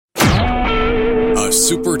a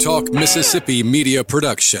SuperTalk Mississippi media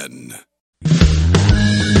production. I'm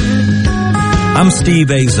Steve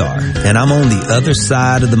Azar, and I'm on the other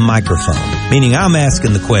side of the microphone, meaning I'm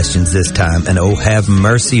asking the questions this time, and oh, have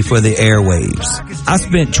mercy for the airwaves. I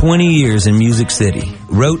spent 20 years in Music City,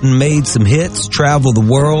 wrote and made some hits, traveled the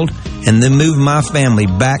world, and then moved my family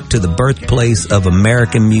back to the birthplace of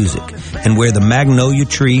American music and where the magnolia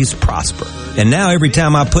trees prosper. And now every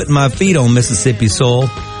time I put my feet on Mississippi soil,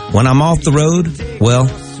 when I'm off the road, well,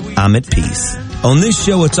 I'm at peace. On this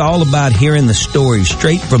show, it's all about hearing the stories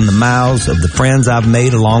straight from the mouths of the friends I've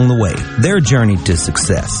made along the way, their journey to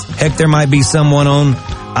success. Heck, there might be someone on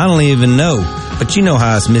I don't even know, but you know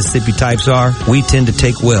how us Mississippi types are. We tend to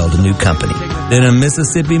take well to new company. In a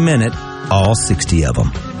Mississippi Minute, all 60 of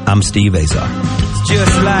them. I'm Steve Azar. It's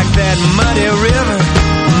just like that muddy river,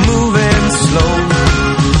 moving slow.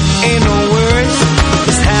 Ain't no worries,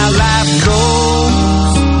 it's how life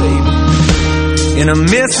goes, baby. In a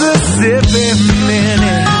Mississippi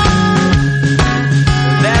Minute.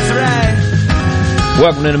 That's right.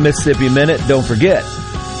 Welcome to the Mississippi Minute. Don't forget,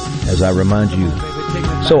 as I remind you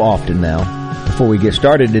so often now, before we get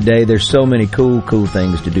started today, there's so many cool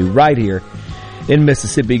things to do right here in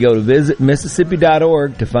Mississippi. Go to visit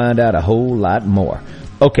Mississippi.org to find out a whole lot more.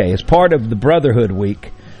 Okay, as part of the Brotherhood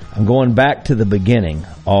Week, I'm going back to the beginning,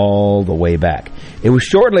 all the way back. It was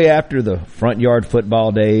shortly after the front yard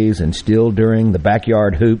football days and still during the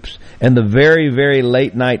backyard hoops and the very, very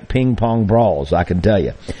late night ping pong brawls, I can tell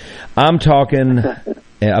you. I'm talking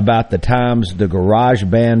about the times the garage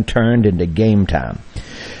band turned into game time.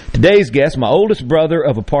 Today's guest, my oldest brother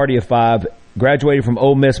of a party of 5, graduated from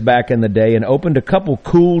Ole Miss back in the day and opened a couple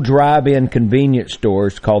cool drive-in convenience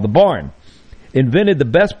stores called The Barn. Invented the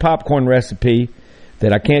best popcorn recipe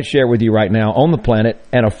that I can't share with you right now on the planet,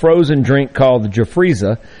 and a frozen drink called the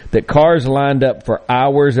Jafriza that cars lined up for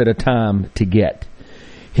hours at a time to get.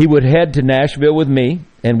 He would head to Nashville with me,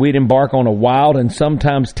 and we'd embark on a wild and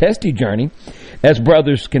sometimes testy journey, as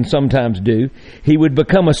brothers can sometimes do. He would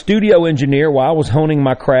become a studio engineer while I was honing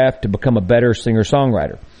my craft to become a better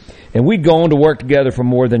singer-songwriter. And we'd go on to work together for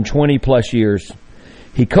more than 20-plus years.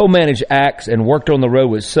 He co-managed acts and worked on the road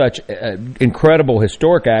with such incredible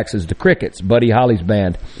historic acts as the Crickets, Buddy Holly's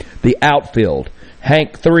band, the Outfield,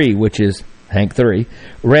 Hank 3, which is Hank 3,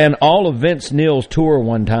 ran all of Vince Neil's tour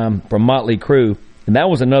one time from Motley Crue, and that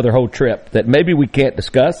was another whole trip that maybe we can't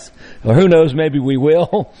discuss, or who knows, maybe we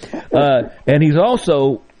will. And he's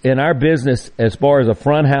also, in our business, as far as a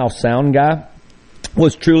front house sound guy,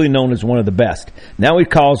 was truly known as one of the best. Now he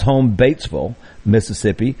calls home Batesville,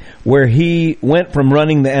 Mississippi, where he went from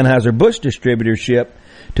running the Anheuser-Busch distributorship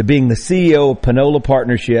to being the CEO of Panola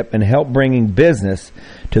Partnership and helped bringing business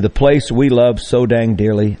to the place we love so dang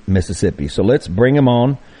dearly, Mississippi. So let's bring him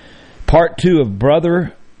on. Part 2 of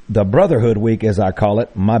the Brotherhood Week, as I call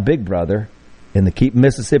it, my big brother in the Keep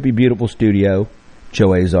Mississippi Beautiful studio,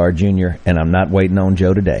 Joe Azar Jr., and I'm not waiting on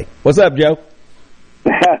Joe today. What's up, Joe?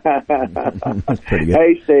 That's pretty good.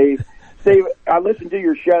 Hey, Steve. Steve, I listen to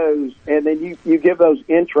your shows, and then you give those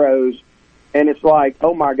intros, and it's like,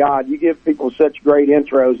 oh, my God, you give people such great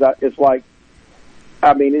intros. It's like,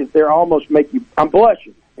 I mean, they almost make you – I'm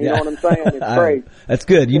blushing. You know what I'm saying? It's great. That's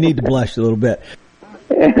good. You need to blush a little bit.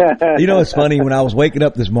 You know, it's funny. When I was waking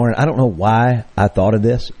up this morning, I don't know why I thought of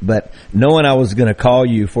this, but knowing I was going to call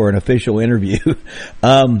you for an official interview,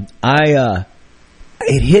 it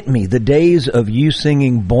hit me, the days of you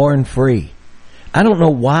singing Born Free. I don't know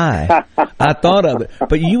why I thought of it,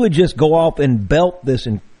 but you would just go off and belt this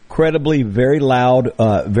incredibly, very loud,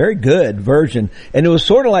 very good version, and it was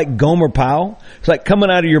sort of like Gomer Pyle. It's like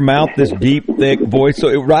coming out of your mouth, this deep, thick voice.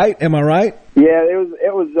 So, right? Am I right? Yeah,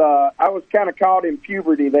 it was. I was kind of caught in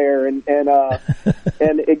puberty there, and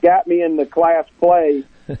it got me in the class play,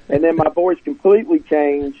 and then my voice completely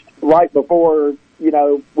changed right before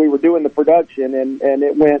we were doing the production, and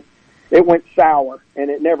it went sour, and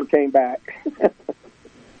it never came back.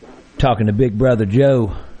 Talking to Big Brother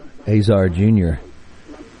Joe Azar Jr.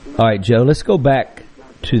 All right, Joe, let's go back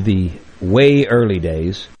to the way early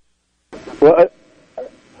days. Well,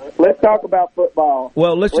 let's talk about football.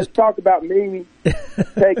 Well, let's talk about me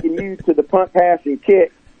taking you to the punt, pass, and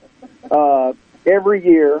kick every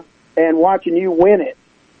year and watching you win it.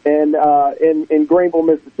 And in Greenville,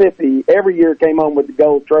 Mississippi, every year came home with the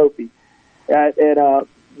gold trophy.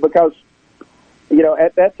 Because,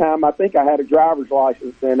 at that time, I think I had a driver's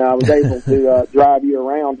license, and I was able to drive you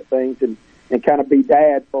around to things. And and kind of be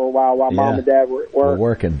dad for a while mom and dad were at work. We're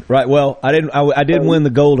working. Right. Well, I did win the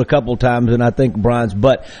gold a couple of times, and I think bronze,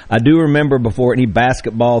 but I do remember before any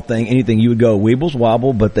basketball thing, anything, you would go weebles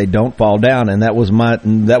wobble, but they don't fall down, and that was my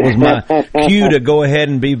cue to go ahead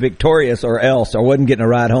and be victorious, or else I wasn't getting a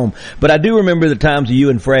ride home. But I do remember the times of you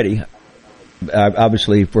and Freddie.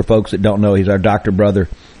 Obviously, for folks that don't know, he's our doctor brother,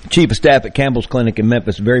 chief of staff at Campbell's Clinic in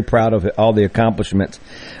Memphis. Very proud of all the accomplishments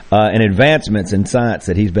and advancements in science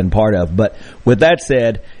that he's been part of. But with that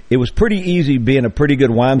said, it was pretty easy being a pretty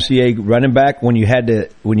good YMCA running back when you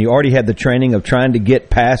already had the training of trying to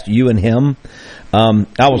get past you and him. I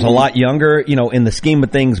was a lot younger, in the scheme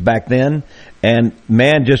of things back then, and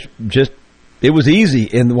man, just it was easy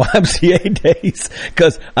in the YMCA days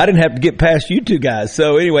because I didn't have to get past you two guys.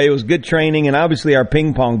 So anyway, it was good training, and obviously our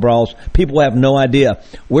ping pong brawls, people have no idea.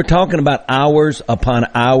 We're talking about hours upon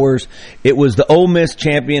hours. It was the Ole Miss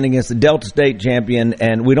champion against the Delta State champion,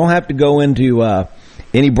 and we don't have to go into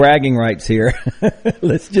any bragging rights here.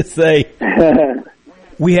 Let's just say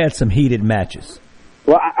we had some heated matches.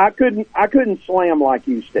 Well, I couldn't slam like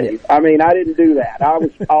you, Steve. I mean, I didn't do that. I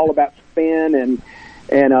was all about spin and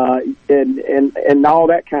all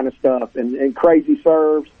that kind of stuff and crazy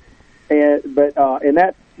serves, but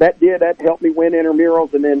that helped me win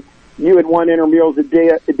intramurals, and then you had won intramurals at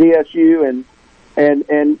DSU,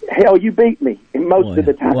 and hell, you beat me most of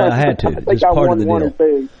the time. Well, I had to. I think I won one or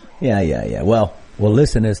two. Yeah. Well,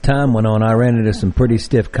 listen, as time went on, I ran into some pretty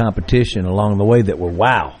stiff competition along the way that were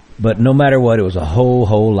wow. But no matter what, it was a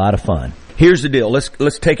whole lot of fun. Here's the deal.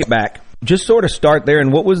 Let's take it back. Just sort of start there,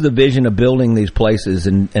 and what was the vision of building these places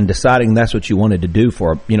and deciding that's what you wanted to do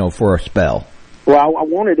for a spell? Well, I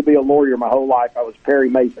wanted to be a lawyer my whole life. I was a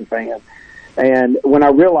Perry Mason fan. And when I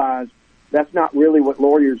realized that's not really what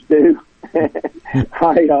lawyers do,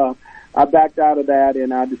 I backed out of that,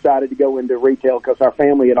 and I decided to go into retail because our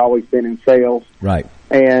family had always been in sales. Right.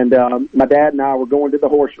 And my dad and I were going to the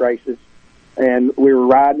horse races, and we were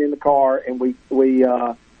riding in the car, and we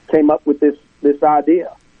came up with this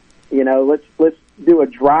idea. Let's do a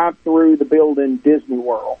drive through the building Disney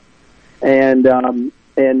World, and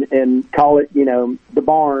call it the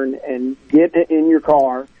barn, and get it in your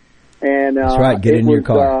car. And that's right, get in your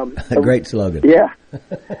car. A great slogan. Yeah,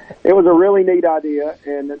 it was a really neat idea,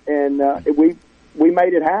 and we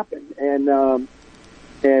made it happen, and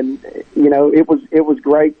it was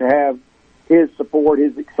great to have his support,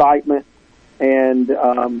 his excitement, and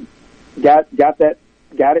got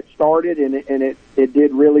it started, and it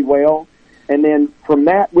did really well. And then from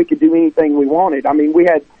that, we could do anything we wanted. I mean, we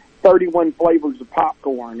had 31 flavors of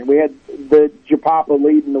popcorn, and we had the Japapa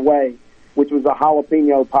leading the way, which was a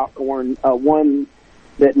jalapeno popcorn, one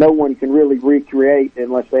that no one can really recreate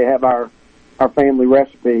unless they have our family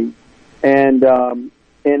recipe. And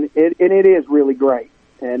it is really great.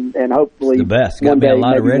 And hopefully it's the best. Got to be a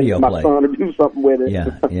lot of radio my play. My son will do something with it.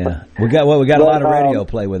 Yeah. We got a lot of radio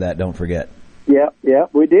play with that. Don't forget. Yeah,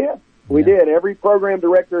 we did. We did. Every program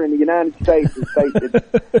director in the United States has tasted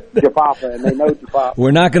Japapa, and they know Japapa.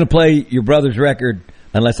 We're not going to play your brother's record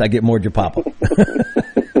unless I get more Japapa.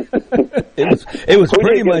 It was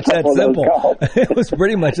pretty much that simple. It was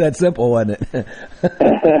pretty much that simple, wasn't it?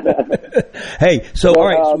 Hey, so all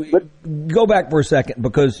right, so go back for a second,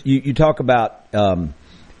 because you talk about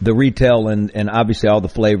the retail and obviously all the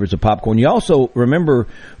flavors of popcorn. You also remember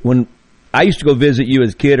when I used to go visit you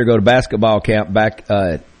as a kid or go to basketball camp back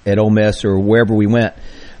at Ole Miss or wherever we went,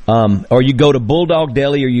 or you go to Bulldog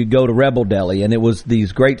Deli or you go to Rebel Deli, and it was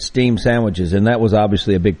these great steamed sandwiches, and that was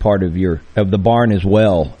obviously a big part of the barn as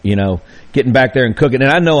well. Getting back there and cooking, and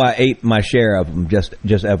I know I ate my share of them. Just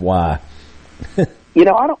FYI.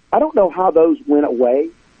 I don't know how those went away.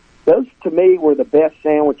 Those to me were the best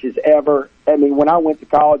sandwiches ever. I mean, when I went to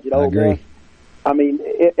college at Ole Miss, I mean,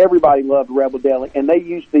 everybody loved Rebel Deli, and they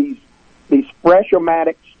used these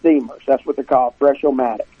Fresh-O-Matic steamers. That's what they're called,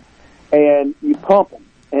 Fresh-O-Matic. And you pump them,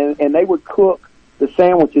 and they would cook the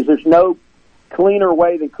sandwiches. There's no cleaner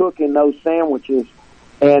way than cooking those sandwiches,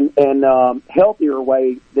 and healthier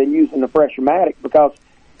way than using the Fresh-O-Matic, because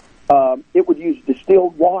it would use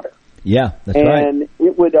distilled water. Yeah, that's right. And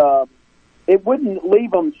it wouldn't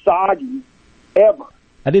leave them soggy ever.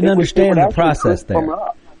 I didn't understand the process there.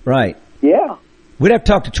 Right. Yeah. We'd have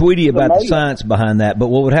to talk to Tweety about the science behind that, but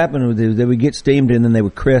what would happen was they would get steamed and then they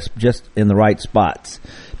would crisp just in the right spots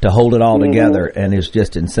to hold it all together, and it's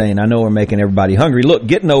just insane. I know we're making everybody hungry. Look,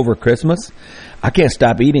 getting over Christmas, I can't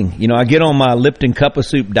stop eating. You know, I get on my Lipton cup of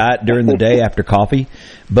soup diet during the day after coffee,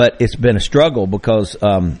 but it's been a struggle because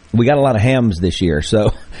we got a lot of hams this year.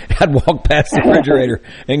 So I'd walk past the refrigerator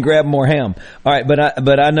and grab more ham. All right,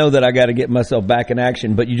 but I know that I got to get myself back in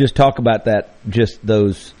action. But you just talk about that, just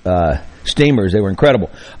those steamers. They were incredible.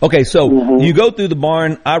 Okay, so you go through the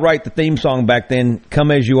barn. I write the theme song back then, Come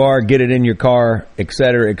As You Are, Get It in Your Car, et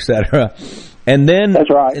cetera, et cetera. And then,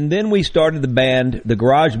 that's right. And then we started the band. The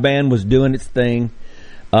garage band was doing its thing.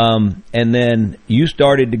 And then you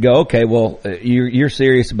started to go, okay, well, you're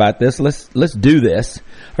serious about this. Let's do this. I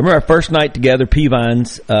remember our first night together,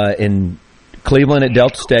 Peavines, in Cleveland at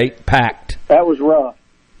Delta State, packed. That was rough.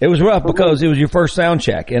 It was rough because it was your first sound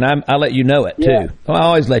check, and I let you know it too. I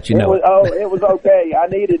always let you know it. Oh, it was okay. I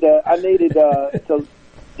needed to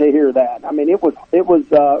hear that. I mean, it was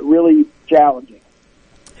really challenging.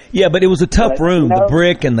 Yeah, but it was a tough room, the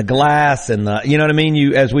brick and the glass and the, you know what I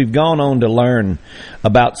mean? As we've gone on to learn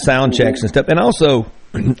about sound checks and stuff. And also,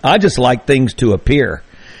 I just like things to appear.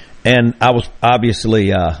 And I was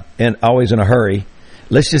obviously, and always in a hurry.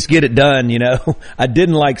 Let's just get it done, you know. I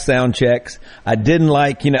didn't like sound checks. I didn't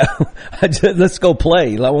like, you know, let's go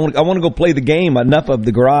play. I want to go play the game, enough of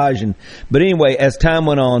the garage. But anyway, as time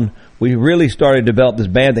went on, we really started to develop this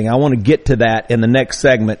band thing. I want to get to that in the next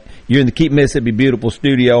segment. You're in the Keep Mississippi Beautiful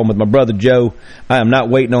studio. I'm with my brother Joe. I am not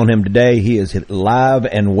waiting on him today. He is live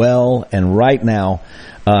and well and right now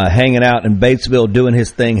hanging out in Batesville doing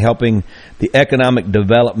his thing, helping the economic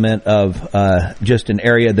development of just an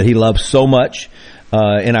area that he loves so much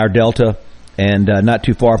in our Delta. And not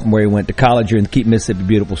too far from where he went to college. You're in the Keep Mississippi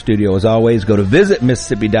Beautiful studio. As always, go to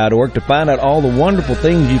visitmississippi.org to find out all the wonderful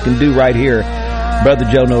things you can do right here. Brother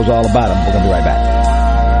Joe knows all about them. We're going to be right back.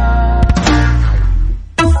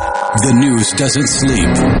 The news doesn't sleep,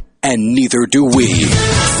 and neither do we.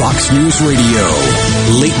 Fox News Radio.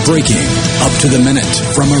 Late breaking, up to the minute,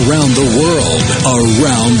 from around the world,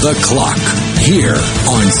 around the clock. Here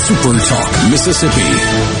on Super Talk Mississippi.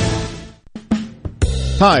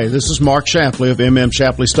 Hi, this is Mark Shapley of M.M.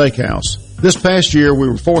 Shapley Steakhouse. This past year, we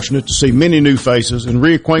were fortunate to see many new faces and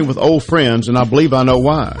reacquaint with old friends, and I believe I know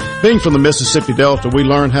why. Being from the Mississippi Delta, we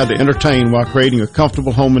learned how to entertain while creating a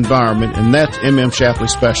comfortable home environment, and that's M.M.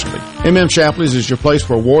 Shapley's specialty. M.M. Shapley's is your place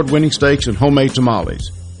for award-winning steaks and homemade tamales.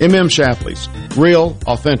 M.M. Shapley's, real,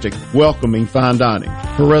 authentic, welcoming fine dining.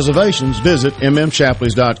 For reservations, visit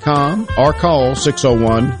mmshapleys.com or call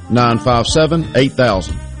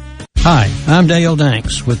 601-957-8000. Hi, I'm Dale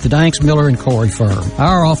Danks with the Danks, Miller & Corey firm.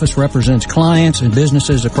 Our office represents clients and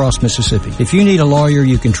businesses across Mississippi. If you need a lawyer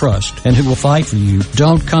you can trust and who will fight for you,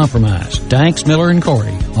 don't compromise. Danks, Miller &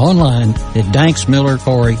 Corey. Online at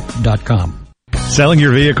danksmillercorey.com. Selling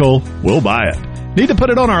your vehicle? We'll buy it. Need to put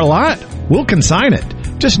it on our lot? We'll consign it.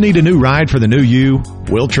 Just need a new ride for the new you?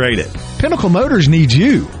 We'll trade it. Pinnacle Motors needs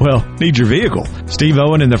you. Well, needs your vehicle. Steve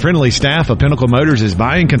Owen and the friendly staff of Pinnacle Motors is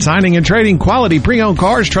buying, consigning, and trading quality pre-owned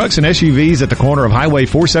cars, trucks, and SUVs at the corner of Highway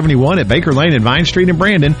 471 at Baker Lane and Vine Street in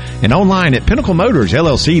Brandon, and online at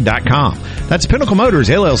PinnacleMotorsLLC.com. That's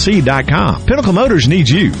PinnacleMotorsLLC.com. Pinnacle Motors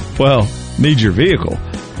needs you. Well, needs your vehicle.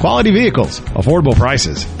 Quality vehicles, affordable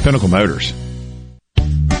prices. Pinnacle Motors.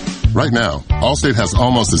 Right now, Allstate has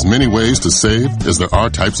almost as many ways to save as there are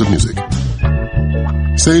types of music.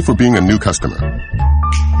 Save for being a new customer.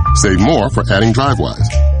 Save more for adding DriveWise.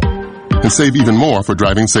 And save even more for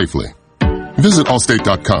driving safely. Visit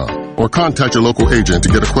Allstate.com or contact your local agent to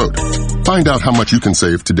get a quote. Find out how much you can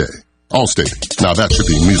save today. Allstate. Now that should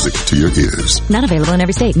be music to your ears. Not available in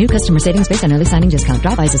every state. New customer savings based on early signing discount.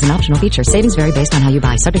 DriveWise is an optional feature. Savings vary based on how you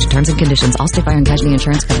buy. Subject to terms and conditions. Allstate Fire and Casualty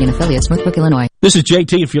Insurance Company and affiliates. Smoothbrook, Illinois. This is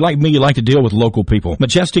JT. If you're like me, you like to deal with local people.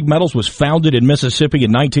 Majestic Metals was founded in Mississippi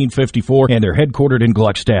in 1954, and they're headquartered in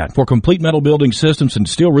Gluckstadt. For complete metal building systems and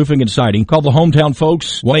steel roofing and siding, call the hometown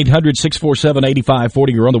folks,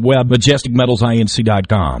 1-800-647-8540, or on the web,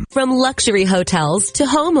 majesticmetalsinc.com. From luxury hotels to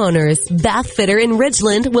homeowners, Bath Fitter in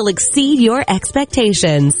Ridgeland will exceed your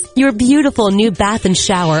expectations. Your beautiful new bath and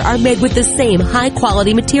shower are made with the same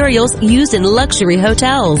high-quality materials used in luxury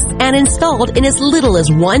hotels and installed in as little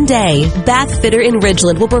as 1 day. Bath Fitter in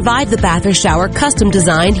Ridgeland will provide the bath or shower custom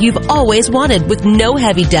designed you've always wanted with no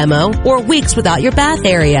heavy demo or weeks without your bath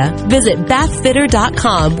area. Visit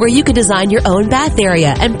bathfitter.com where you can design your own bath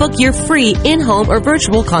area and book your free in-home or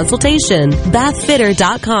virtual consultation.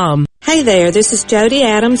 bathfitter.com. Hey there, this is Jody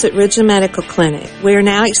Adams at Ridgeland Medical Clinic. We are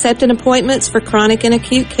now accepting appointments for chronic and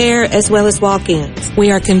acute care as well as walk-ins.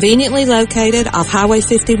 We are conveniently located off Highway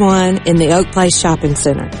 51 in the Oak Place Shopping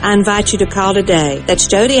Center. I invite you to call today. That's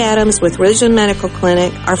Jody Adams with Ridgeland Medical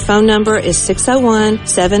Clinic. Our phone number is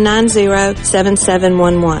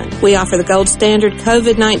 601-790-7711. We offer the gold standard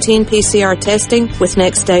COVID-19 PCR testing with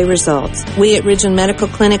next day results. We at Ridgeland Medical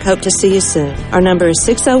Clinic hope to see you soon. Our number is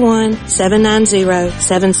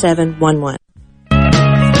 601-790-7711.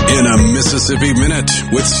 In a Mississippi Minute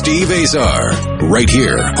with Steve Azar, right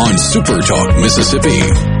here on Super Talk Mississippi.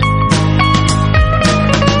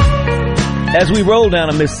 As we roll down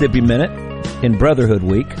a Mississippi Minute in Brotherhood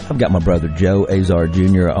Week, I've got my brother Joe Azar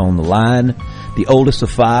Jr. on the line, the oldest of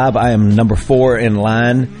 5. I am number 4 in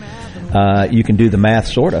line. You can do the math,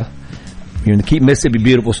 sort of. You're in the Keep Mississippi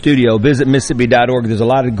Beautiful studio. Visit Mississippi.org. There's a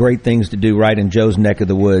lot of great things to do right in Joe's neck of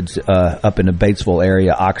the woods, up in the Batesville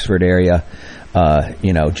area, Oxford area.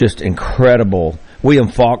 Just incredible. William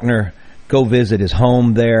Faulkner, go visit his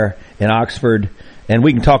home there in Oxford. And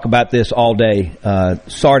we can talk about this all day.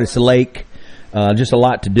 Sardis Lake, just a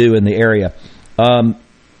lot to do in the area.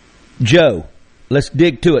 Joe, let's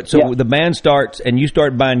dig to it. So the band starts and you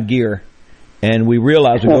start buying gear. And we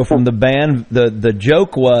realized we go from the band. The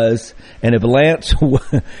joke was, and if Lance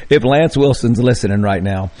Wilson's listening right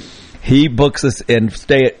now, he books us and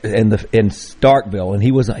stay in Starkville, and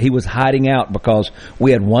he was hiding out because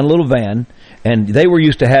we had one little van, and they were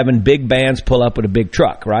used to having big bands pull up with a big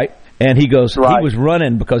truck, right? And he goes, right. He was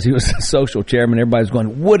running because he was a social chairman. Everybody's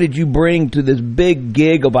going, what did you bring to this big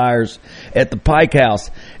gig of ours at the Pike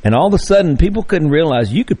House? And all of a sudden, people couldn't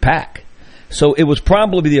realize you could pack. So it was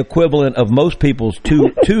probably the equivalent of most people's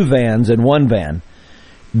two vans and one van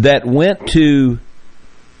that went to,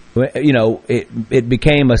 it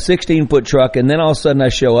became a 16-foot truck, and then all of a sudden I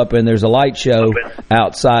show up and there's a light show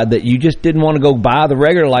outside that you just didn't want to go buy the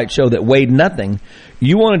regular light show that weighed nothing.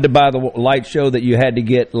 You wanted to buy the light show that you had to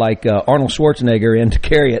get like Arnold Schwarzenegger in to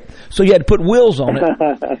carry it. So you had to put wheels on it.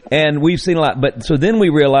 And we've seen a lot. But so then we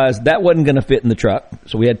realized that wasn't going to fit in the truck.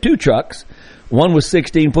 So we had 2 trucks. One was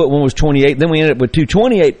 16 foot, one was 28. Then we ended up with 2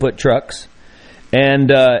 28-foot trucks. And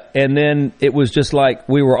then it was just like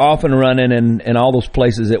we were off and running, and all those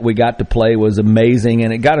places that we got to play was amazing,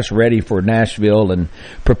 and it got us ready for Nashville and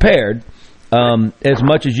prepared as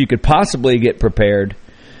much as you could possibly get prepared.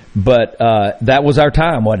 But that was our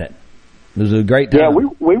time, wasn't it? It was a great time. Yeah,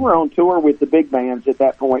 we were on tour with the big bands at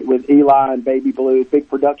that point with Eli and Baby Blue, big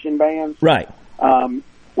production bands. Right.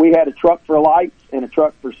 We had a truck for lights and a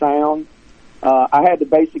truck for sound. I had to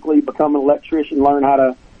basically become an electrician, learn how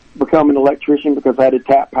to become an electrician because I had to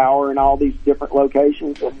tap power in all these different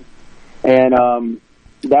locations, and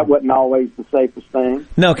that wasn't always the safest thing.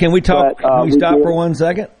 No, can we talk? Can we stop for 1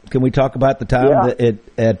 second? Can we talk about the time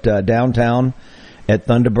at downtown at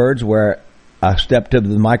Thunderbirds where I stepped up to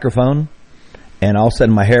the microphone and all of a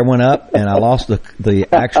sudden my hair went up and I lost the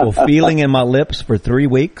actual feeling in my lips for 3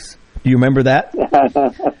 weeks? Do you remember that?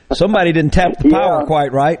 Somebody didn't tap the power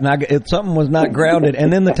quite right, and something was not grounded.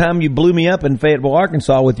 And then the time you blew me up in Fayetteville,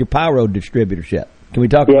 Arkansas, with your pyro distributorship. Can we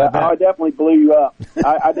talk about that? Yeah, I definitely blew you up.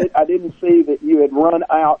 I didn't see that you had run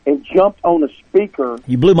out and jumped on the speaker.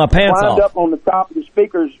 You blew my pants off. Climbed up on the top of the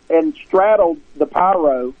speakers and straddled the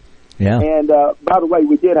pyro. Yeah. And by the way,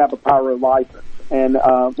 we did have a pyro license, and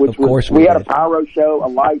we had a pyro show, a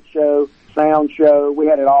light show, sound show. We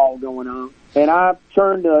had it all going on. And I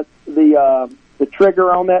turned the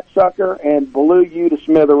trigger on that sucker and blew you to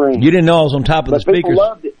smithereens. You didn't know I was on top of the speakers. People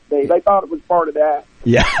loved it. They thought it was part of that.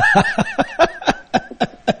 Yeah.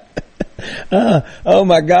 Oh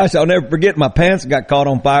my gosh! I'll never forget. My pants got caught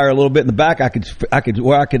on fire a little bit in the back. I could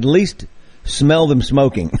at least smell them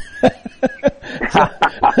smoking.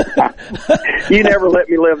 You never let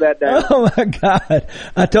me live that down. Oh my God!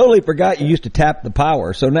 I totally forgot you used to tap the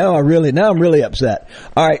power. So now I'm really upset.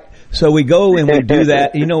 All right. So we go and we do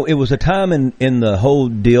that. It was a time in the whole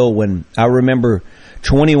deal when I remember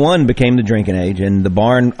 21 became the drinking age, and the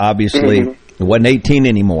barn obviously wasn't 18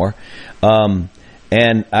 anymore. And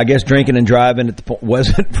I guess drinking and driving at the point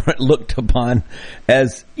wasn't looked upon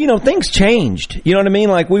as, things changed. You know what I mean?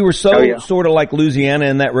 Like we were sort of like Louisiana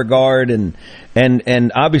in that regard, and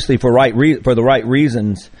obviously for the right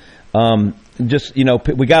reasons. We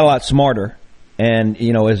got a lot smarter, and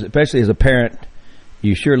especially as a parent,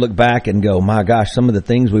 you sure look back and go, my gosh, some of the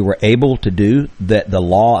things we were able to do that the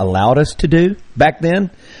law allowed us to do back then.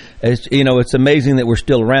 It's amazing that we're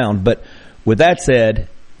still around. But with that said,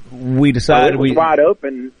 we decided it was wide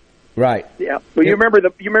open. Right. Yeah. Well, you remember the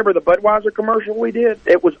Budweiser commercial we did?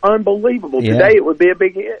 It was unbelievable. Yeah. Today it would be a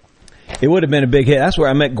big hit. It would have been a big hit. That's where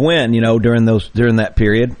I met Gwen, during that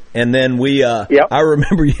period. And then I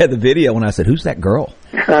remember you had the video when I said, "Who's that girl?"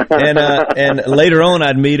 and later on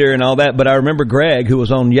I'd meet her and all that. But I remember Greg, who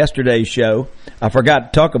was on yesterday's show. I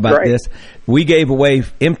forgot to talk about this. We gave away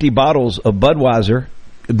empty bottles of Budweiser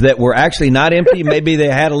that were actually not empty. Maybe they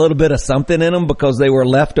had a little bit of something in them because they were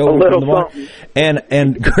left over from the bar.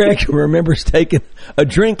 And Greg remembers taking a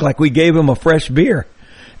drink like we gave him a fresh beer.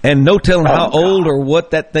 And no telling how old or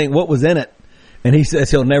what was in it. And he says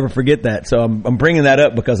he'll never forget that. So I'm bringing that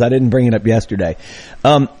up because I didn't bring it up yesterday.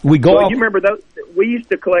 You remember those? We used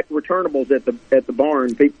to collect returnables at the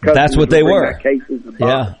barn. That's what they were. Cases of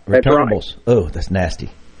returnables. Right. Oh, that's nasty.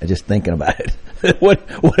 Just thinking about it.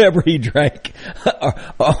 Whatever he drank.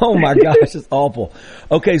 Oh my gosh, it's awful.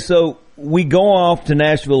 Okay, so we go off to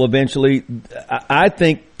Nashville eventually. I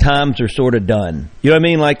think times are sort of done. You know what I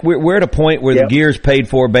mean? Like we're at a point where the gear's paid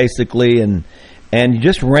for basically, and you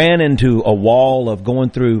just ran into a wall of going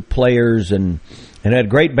through players and had a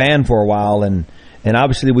great band for a while, and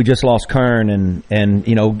obviously we just lost Kern, and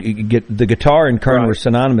the guitar and Kern were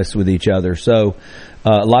synonymous with each other. So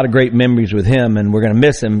a lot of great memories with him, and we're going to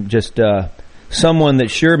miss him. Just someone that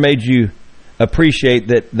sure made you appreciate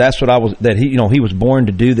that's what he was born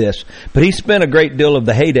to do this. But he spent a great deal of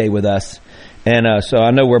the heyday with us. And so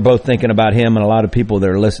I know we're both thinking about him, and a lot of people that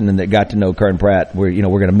are listening that got to know Kern Pratt. We're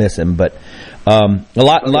going to miss him, but a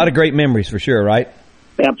lot of great memories for sure, right?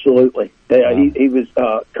 Absolutely. He was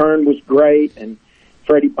Kern was great, and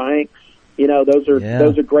Freddie Banks. Those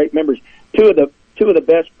are great memories. Two of the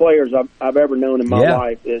best players I've ever known in my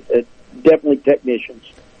life. Is definitely technicians.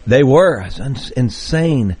 They were. It's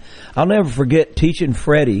insane. I'll never forget teaching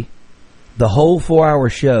Freddie the whole 4-hour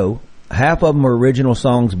show. Half of them were original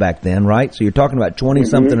songs back then, right? So you're talking about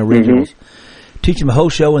 20-something originals. Mm-hmm. Teach him the whole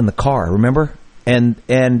show in the car, remember? And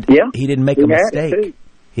he didn't make a mistake.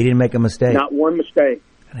 He didn't make a mistake. Not one mistake.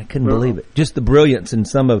 And I couldn't believe it. Just the brilliance in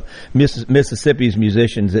some of Mississippi's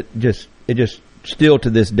musicians. It just still to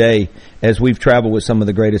this day, as we've traveled with some of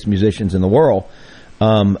the greatest musicians in the world,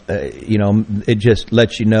 it just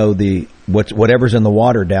lets you know whatever's in the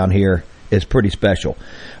water down here is pretty special.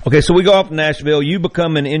 Okay, so we go off to Nashville. You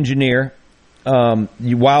become an engineer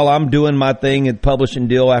while I'm doing my thing at publishing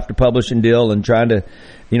deal after publishing deal and trying to,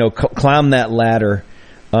 climb that ladder.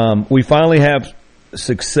 We finally have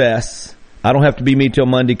success. I Don't Have to Be Me Till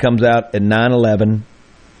Monday comes out at 9/11.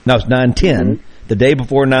 No, it's 9/10. The day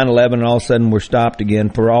before 9/11, and all of a sudden we're stopped again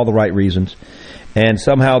for all the right reasons. And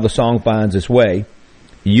somehow the song finds its way.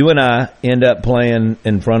 You and I end up playing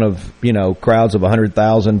in front of, crowds of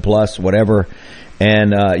 100,000 plus, whatever.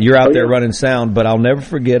 And you're out there running sound, but I'll never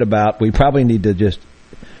forget we probably need to just,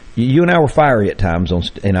 you and I were fiery at times,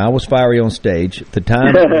 and I was fiery on stage. At the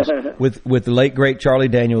time, it was with the late, great Charlie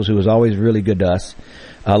Daniels, who was always really good to us.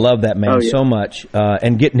 I love that man so much.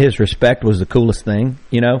 And getting his respect was the coolest thing,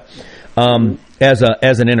 as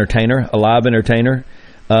an entertainer, a live entertainer.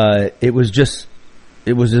 It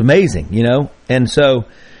was amazing, And so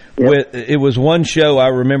it was one show I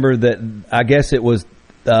remember that I guess it was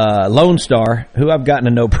Lone Star, who I've gotten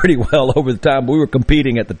to know pretty well over the time. We were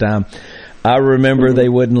competing at the time. I remember they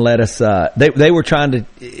wouldn't let us, they were trying to,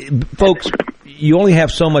 folks, you only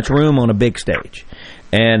have so much room on a big stage.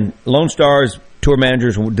 And Lone Star's tour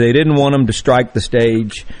managers, they didn't want them to strike the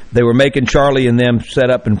stage. They were making Charlie and them set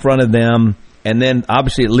up in front of them. And then,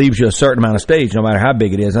 obviously, it leaves you a certain amount of stage, no matter how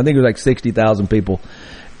big it is. I think it was like 60,000 people.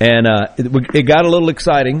 And it got a little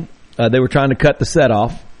exciting. They were trying to cut the set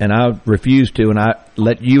off, and I refused to. And I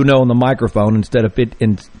let you know on the microphone instead of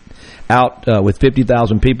with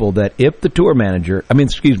 50,000 people that if the tour manager,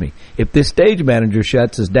 if this stage manager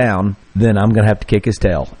shuts us down, then I'm going to have to kick his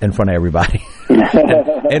tail in front of everybody.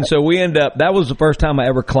 and so we end up, that was the first time I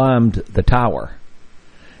ever climbed the tower.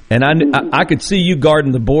 And I could see you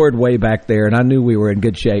guarding the board way back there, and I knew we were in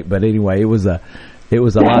good shape. But anyway, it was a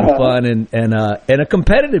lot of fun and a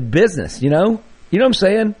competitive business. You know what I'm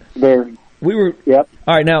saying? Very. We were. Yep.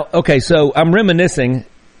 All right, now, okay. So I'm reminiscing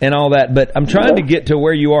and all that, but I'm trying to get to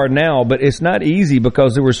where you are now. But it's not easy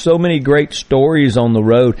because there were so many great stories on the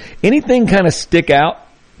road. Anything kind of stick out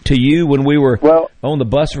to you when we were on the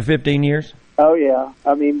bus for 15 years? Oh yeah.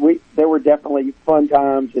 There were definitely fun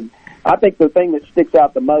times and. I think the thing that sticks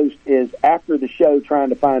out the most is after the show trying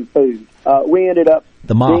to find food. We ended up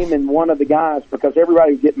deeming one of the guys because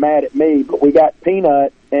everybody would get mad at me, but we got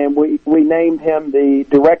Peanut, and we named him the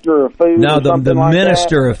director of food. No, the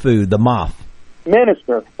minister of food, the Moth.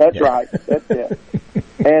 Minister, that's right. That's it.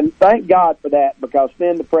 And thank God for that because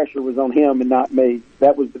then the pressure was on him and not me.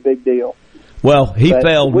 That was the big deal. Well, he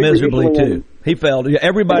failed miserably too. He failed.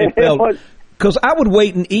 Everybody failed. Because I would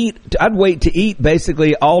wait and eat. I'd wait to eat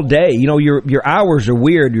basically all day. You know, your hours are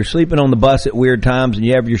weird. You're sleeping on the bus at weird times, and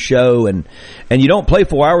you have your show, and you don't play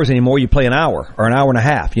 4 hours anymore. You play an hour or an hour and a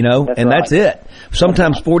half. You know, that's it.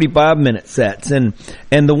 Sometimes 45-minute sets. And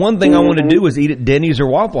the one thing I want to do is eat at Denny's or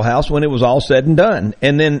Waffle House when it was all said and done.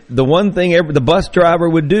 And then the one thing the bus driver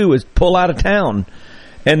would do is pull out of town.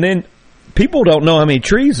 And then people don't know how many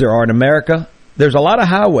trees there are in America. There's a lot of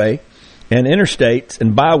highway and interstates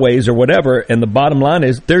and byways or whatever, and the bottom line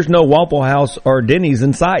is there's no Waffle House or Denny's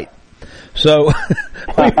in sight. So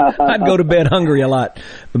I'd go to bed hungry a lot,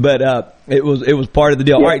 but it was part of the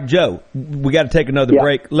deal. All right, Joe, we got to take another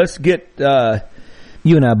break. Let's get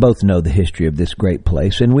you and I both know the history of this great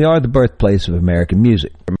place, and we are the birthplace of American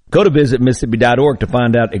music. Go to visit Mississippi.org to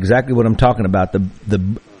find out exactly what I'm talking about. The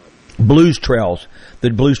blues trails, the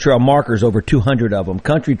blues trail markers, over 200 of them,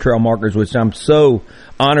 country trail markers, which I'm so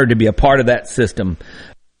honored to be a part of that system.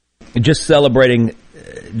 Just celebrating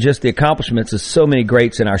just the accomplishments of so many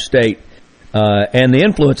greats in our state, and the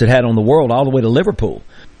influence it had on the world all the way to Liverpool.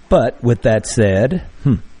 But with that said,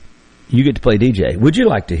 you get to play DJ. Would you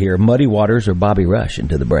like to hear Muddy Waters or Bobby Rush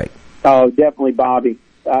into the break? Oh, definitely Bobby.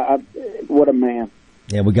 What a man.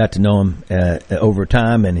 Yeah, we got to know him over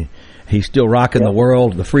time, and he's still rocking the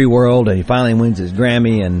world, the free world, and he finally wins his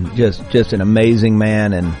Grammy, and just an amazing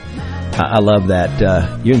man, and I love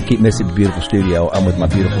that. You can keep Mississippi Beautiful Studio. I'm with my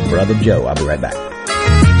beautiful brother, Joe. I'll be right back.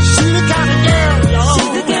 She's the kind of girl, y'all.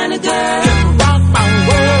 She's the kind of girl that rock my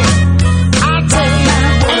world. I tell you,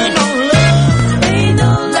 ain't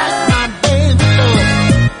no love like my baby love.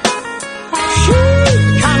 She's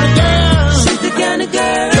the kind of girl. She's the kind of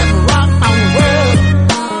girl that rock my world.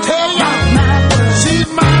 Tell y'all,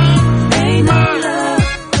 she's mine. Ain't no love.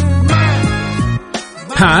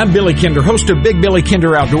 Hi, I'm Billy Kinder, host of Big Billy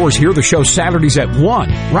Kinder Outdoors. Here the show Saturdays at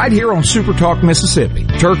 1, right here on Super Talk Mississippi.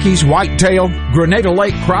 Turkeys, whitetail, Grenada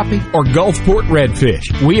Lake crappie, or Gulfport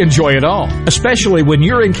redfish. We enjoy it all, especially when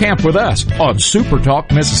you're in camp with us on Super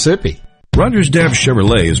Talk Mississippi. Rogers Dabbs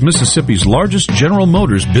Chevrolet is Mississippi's largest General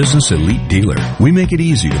Motors business elite dealer. We make it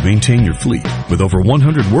easy to maintain your fleet with over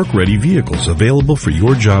 100 work-ready vehicles available for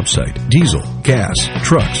your job site. Diesel, gas,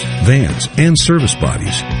 trucks, vans, and service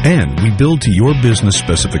bodies. And we build to your business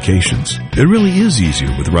specifications. It really is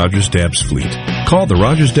easier with Rogers Dabbs Fleet. Call the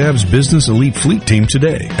Rogers Dabbs Business Elite Fleet Team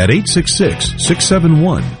today at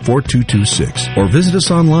 866-671-4226 or visit us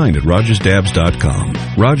online at rogersdabbs.com.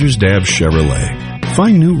 Rogers Dabbs Chevrolet.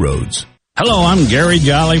 Find new roads. Hello, I'm Gary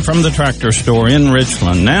Jolly from the Tractor Store in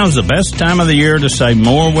Richland. Now's the best time of the year to save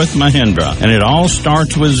more with Mahindra, and it all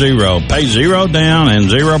starts with zero. Pay zero down and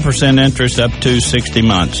 0% interest up to 60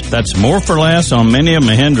 months. That's more for less on many of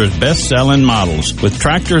Mahindra's best-selling models, with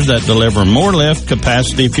tractors that deliver more lift,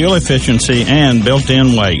 capacity, fuel efficiency, and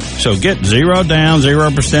built-in weight. So get zero down,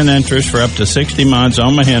 0% interest for up to 60 months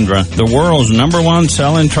on Mahindra, the world's #1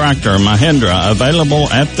 selling tractor, Mahindra, available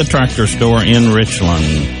at the Tractor Store in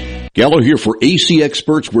Richland. Gallo here for AC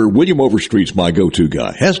Experts, where William Overstreet's my go-to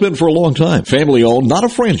guy. Has been for a long time. Family-owned, not a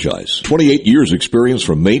franchise. 28 years experience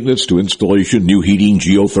from maintenance to installation, new heating,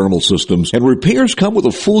 geothermal systems, and repairs come with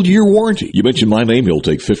a full-year warranty. You mention my name, he'll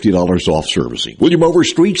take $50 off servicing. William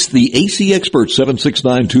Overstreet's the AC Experts,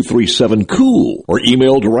 769-237-COOL, or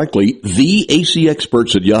email directly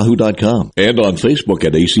theacexperts@yahoo.com, and on Facebook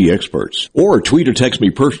at AC Experts. Or tweet or text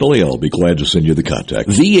me personally, I'll be glad to send you the contact.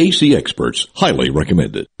 The AC Experts, highly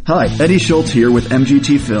recommended. Hi, Eddie Schultz here with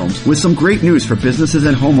MGT Films with some great news for businesses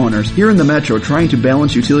and homeowners here in the Metro trying to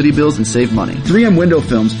balance utility bills and save money. 3M Window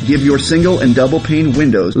Films give your single and double pane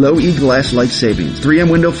windows low E-glass life savings. 3M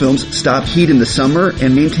Window Films stop heat in the summer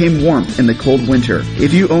and maintain warmth in the cold winter.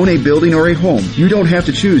 If you own a building or a home, you don't have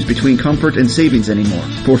to choose between comfort and savings anymore.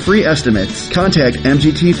 For free estimates, contact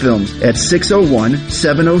MGT Films at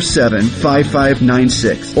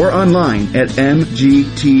 601-707-5596 or online at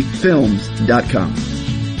mgtfilms.com.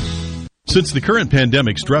 Since the current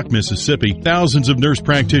pandemic struck Mississippi, thousands of nurse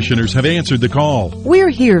practitioners have answered the call. We're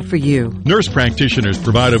here for you. Nurse practitioners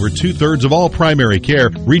provide over 2/3 of all primary care,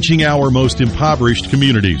 reaching our most impoverished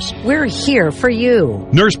communities. We're here for you.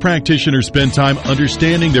 Nurse practitioners spend time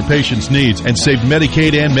understanding their patients' needs and save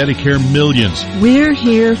Medicaid and Medicare millions. We're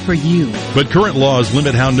here for you. But current laws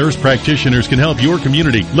limit how nurse practitioners can help your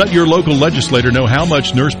community. Let your local legislator know how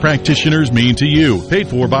much nurse practitioners mean to you. Paid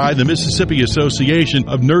for by the Mississippi Association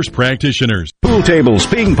of Nurse Practitioners. practitioners. Pool tables,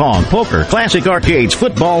 ping pong, poker, classic arcades,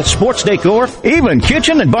 football, sports decor, even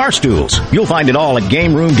kitchen and bar stools. You'll find it all at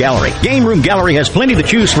Game Room Gallery. Game Room Gallery has plenty to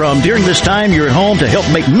choose from during this time you're at home to help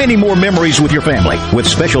make many more memories with your family, with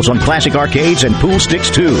specials on classic arcades and pool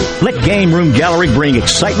sticks too. Let Game Room Gallery bring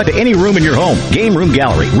excitement to any room in your home. Game Room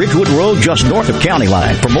Gallery, Ridgewood Road, just north of County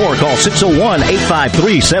Line. For more, call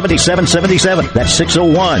 601-853-7777. That's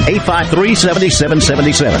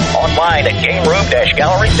 601-853-7777. Online at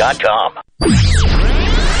GameRoom-Gallery.com.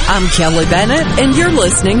 I'm Kelly Bennett, and you're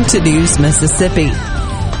listening to News Mississippi.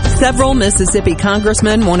 Several Mississippi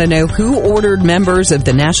congressmen want to know who ordered members of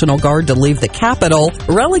the National Guard to leave the Capitol,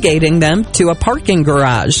 relegating them to a parking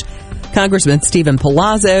garage. Congressman Stephen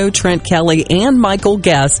Palazzo, Trent Kelly, and Michael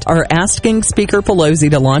Guest are asking Speaker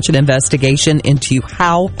Pelosi to launch an investigation into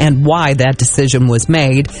how and why that decision was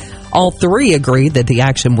made. All three agree that the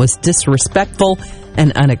action was disrespectful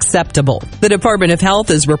and unacceptable. The Department of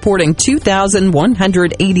Health is reporting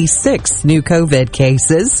 2,186 new COVID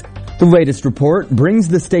cases. The latest report brings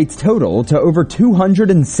the state's total to over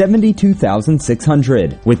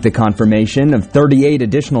 272,600. With the confirmation of 38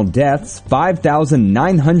 additional deaths,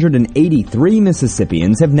 5,983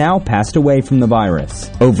 Mississippians have now passed away from the virus.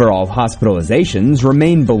 Overall hospitalizations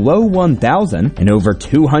remain below 1,000, and over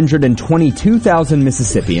 222,000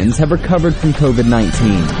 Mississippians have recovered from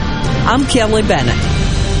COVID-19. I'm Kelly Bennett.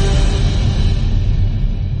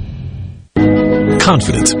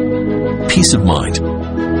 Confidence, peace of mind,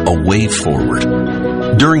 a way forward.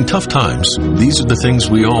 During tough times, these are the things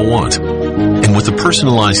we all want. And with the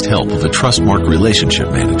personalized help of a Trustmark relationship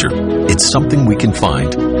manager, it's something we can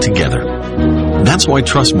find together. That's why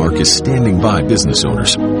Trustmark is standing by business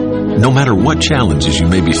owners. No matter what challenges you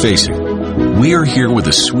may be facing, we are here with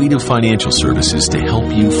a suite of financial services to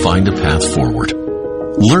help you find a path forward.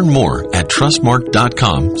 Learn more at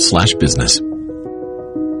trustmark.com/business.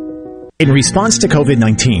 In response to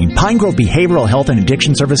COVID-19, Pine Grove Behavioral Health and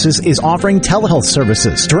Addiction Services is offering telehealth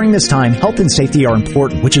services. During this time, health and safety are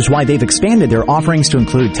important, which is why they've expanded their offerings to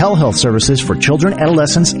include telehealth services for children,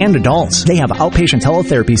 adolescents, and adults. They have outpatient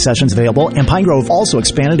teletherapy sessions available, and Pine Grove also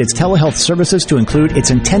expanded its telehealth services to include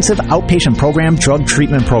its intensive outpatient program drug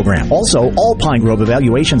treatment program. Also, all Pine Grove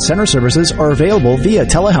Evaluation Center services are available via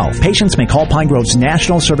telehealth. Patients may call Pine Grove's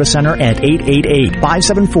National Service Center at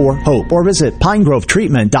 888-574-HOPE or visit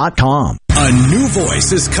pinegrovetreatment.com. A new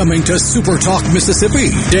voice is coming to Super Talk Mississippi.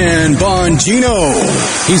 Dan Bongino.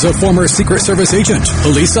 He's a former Secret Service agent,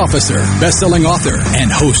 police officer, best-selling author,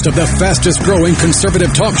 and host of the fastest-growing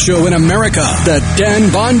conservative talk show in America, The Dan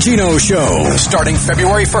Bongino Show. Starting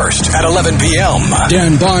February 1st at 11 p.m.,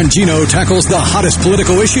 Dan Bongino tackles the hottest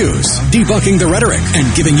political issues, debunking the rhetoric,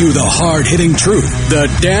 and giving you the hard-hitting truth. The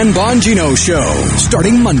Dan Bongino Show.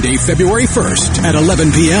 Starting Monday, February 1st at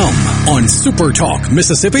 11 p.m. on Super Talk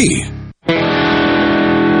Mississippi.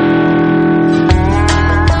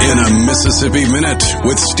 In a Mississippi Minute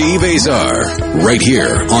with Steve Azar, right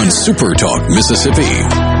here on Super Talk Mississippi.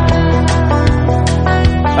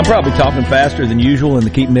 I'm probably talking faster than usual in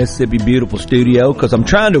the Keep Mississippi Beautiful studio because I'm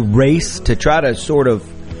trying to race to try to sort of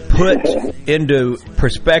put into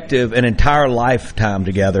perspective an entire lifetime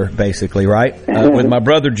together, basically, right? With my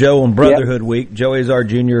brother Joe on Brotherhood Week, Joe Azar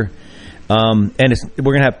Jr., and we're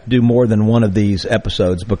going to have to do more than one of these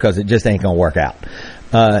episodes because it just ain't going to work out.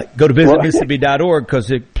 Go to visitmississippi.org because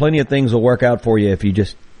plenty of things will work out for you if you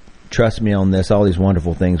just trust me on this. All these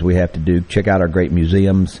wonderful things we have to do. Check out our great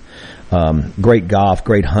museums, great golf,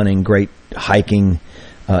 great hunting, great hiking.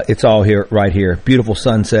 It's all here, right here. Beautiful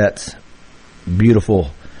sunsets, beautiful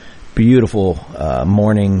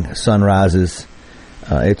morning sunrises.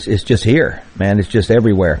 It's just here, man. It's just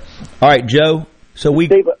everywhere. All right, Joe. So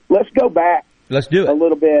Steve, let's go back. Let's do it a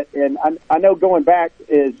little bit, and I know going back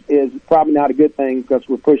is probably not a good thing because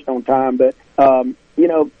we're pushed on time. But you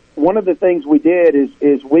know, one of the things we did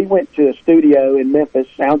is we went to a studio in Memphis,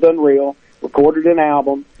 Sounds Unreal, recorded an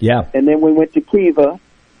album, and then we went to Kiva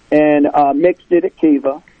and mixed it at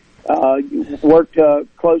Kiva. Worked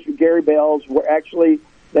close with Gary Bells.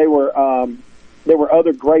 There were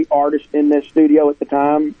other great artists in this studio at the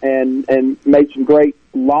time, and made some great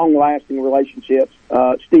long-lasting relationships.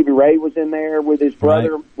 Stevie Ray was in there with his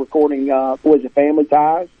brother recording, was it Family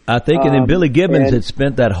Ties? I think, and then Billy Gibbons had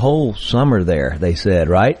spent that whole summer there, they said,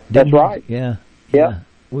 right? That's right. Yeah.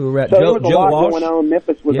 We were at so Joe there was a lot Walsh. going on.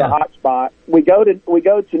 Memphis was a hot spot. We go to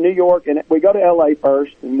New York, and we go to L.A.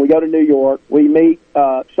 first, and we go to New York. We meet,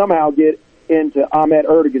 somehow get into Ahmet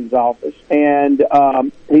Erdogan's office, and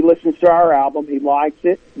he listens to our album. He likes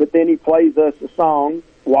it, but then he plays us a song,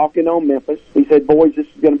 Walking on Memphis. He said, boys, this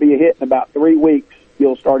is going to be a hit in about 3 weeks.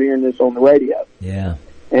 You'll start hearing this on the radio. Yeah.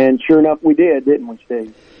 And sure enough, we did, didn't we,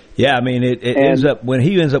 Steve? Yeah, I mean, it ends up when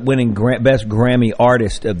he ends up winning Best Grammy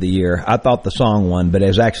Artist of the Year. I thought the song won, but it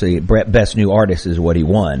was actually Best New Artist is what he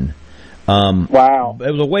won. Wow.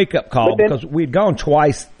 It was a wake-up call because we'd gone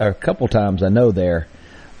twice or a couple times, I know, there,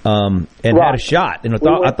 and had a shot. And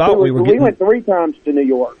I thought we were getting... We went 3 times to New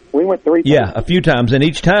York. We went 3 times. Yeah, a few times, and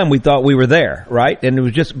each time we thought we were there, right? And it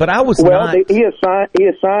was just... But I was not... He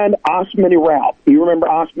assigned Osmond and Ralph. Do you remember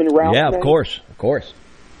Osmond and Ralph? Yeah, of course.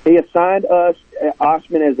 He assigned us,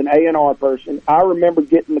 Osmond, as an A&R person. I remember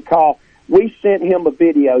getting the call. We sent him a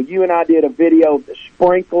video. You and I did a video of the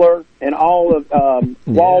Sprinkler and all of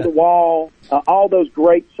Wall to Wall, all those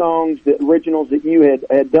great songs, the originals that you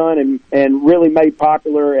had done and really made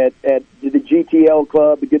popular at the GTL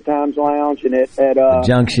Club, the Good Times Lounge, and at the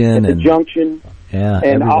Junction. At the Junction. Yeah,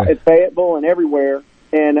 and at Fayetteville and everywhere.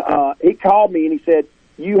 And he called me and he said,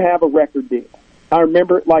 "You have a record deal." I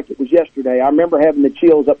remember it like it was yesterday. I remember having the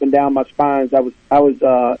chills up and down my spine as I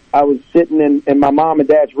was sitting in my mom and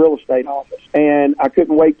dad's real estate office, and I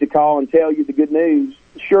couldn't wait to call and tell you the good news.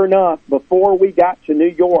 Sure enough, before we got to New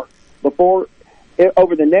York,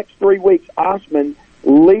 over the next 3 weeks, Osmond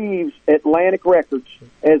leaves Atlantic Records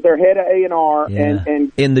as their head of A&R. Yeah.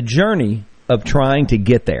 And in the journey of trying to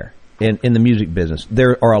get there in the music business,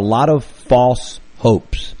 there are a lot of false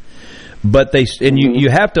hopes. But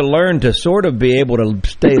you have to learn to sort of be able to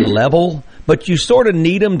stay level, but you sort of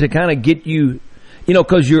need them to kind of get you,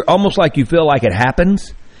 because you're almost like you feel like it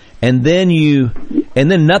happens, and then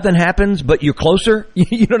nothing happens, but you're closer.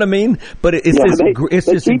 You know what I mean? But they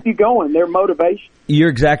keep you going. Their motivation.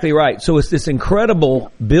 You're exactly right. So it's this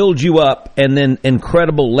incredible build you up and then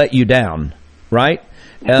incredible let you down, right?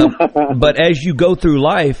 But as you go through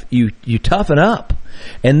life, you toughen up,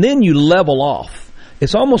 and then you level off.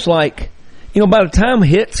 It's almost like, by the time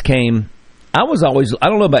hits came, I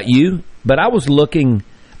don't know about you, but I was looking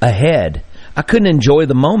ahead. I couldn't enjoy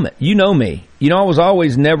the moment. You know me. I was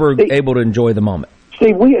always never able to enjoy the moment.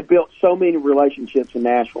 See, we had built so many relationships in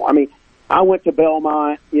Nashville. I mean, I went to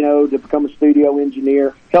Belmont, to become a studio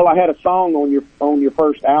engineer. Hell, I had a song on your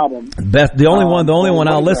first album. The only one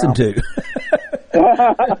I'll listen to.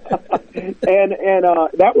 and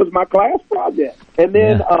that was my class project. And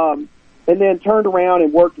then and then turned around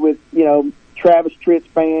and worked with, Travis Tritt's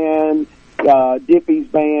band, Diffie's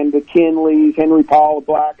band, the Kinleys, Henry Paul of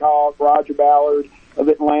Black Hawk, Roger Ballard of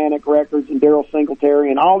Atlantic Records, and Daryl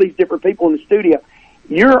Singletary, and all these different people in the studio.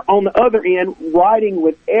 You're on the other end writing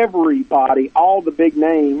with everybody, all the big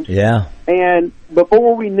names. Yeah. And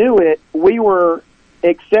before we knew it, we were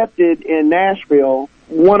accepted in Nashville,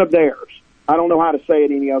 one of theirs. I don't know how to say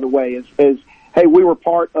it any other way. As hey, we were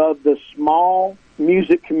part of the small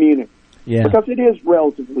music community. Yeah. Because it is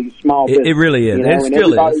relatively small business. It really is. It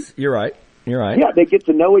still is. You're right. Yeah, they get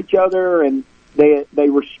to know each other, and they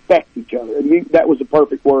respect each other. And that was the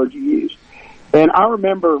perfect word you used. And I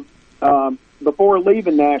remember before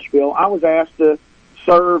leaving Nashville, I was asked to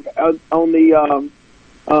serve on the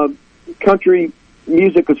Country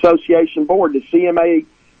Music Association board, the CMA,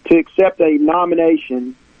 to accept a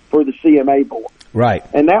nomination for the CMA board. Right.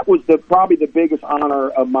 And that was probably the biggest honor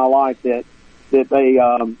of my life that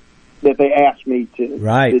they asked me to.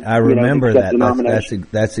 Right, I remember that.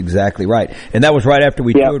 That's exactly right. And that was right after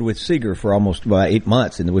we toured with Seeger for almost 8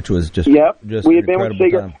 months, which was just we had been with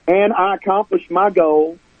Seeger, time. And I accomplished my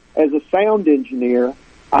goal as a sound engineer.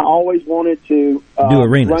 I always wanted to do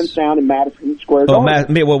arenas. Run sound in Madison Square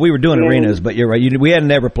Garden. Well, we were doing arenas, but you're right. We had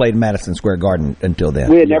never played Madison Square Garden until then.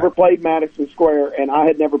 We had never played Madison Square, and I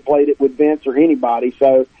had never played it with Vince or anybody.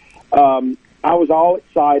 So I was all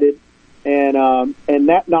excited, and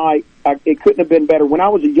that night it couldn't have been better. When I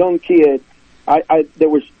was a young kid, there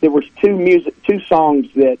was two songs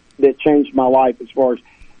that changed my life as far as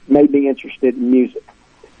made me interested in music.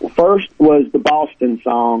 Well, first was the Boston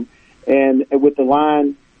song, and with the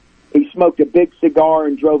line, he smoked a big cigar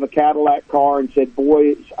and drove a Cadillac car and said,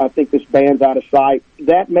 "Boy, I think this band's out of sight."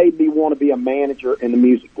 That made me want to be a manager in the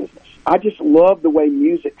music business. I just loved the way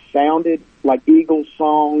music sounded, like Eagles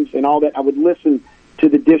songs and all that. I would listen to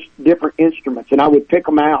the different instruments, and I would pick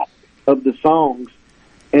them out of the songs,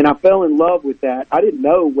 and I fell in love with that. I didn't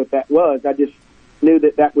know what that was. I just knew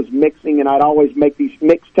that was mixing, and I'd always make these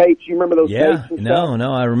mixtapes. You remember those tapes and stuff?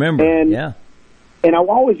 No, I remember. And I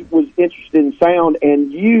always was interested in sound,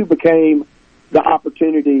 and you became the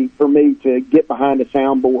opportunity for me to get behind a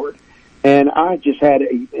soundboard. And I just had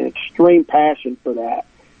an extreme passion for that.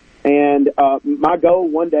 And my goal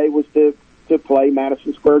one day was to play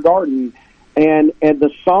Madison Square Garden. And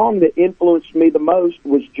the song that influenced me the most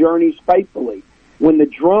was Journey's Faithfully. When the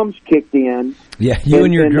drums kicked in. Yeah, you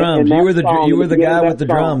and your drums. You were the guy with the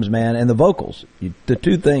drums, man, and the vocals. The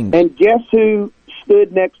two things. And guess who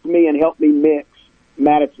stood next to me and helped me mix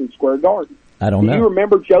Madison Square Garden? I don't know. Do you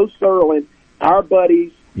remember Joe Sterling, our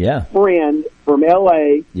buddy's friend from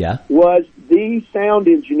L.A., was the sound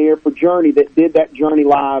engineer for Journey that did that Journey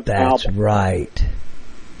Live album? That's right.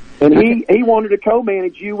 And he wanted to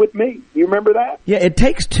co-manage you with me. You remember that? Yeah, it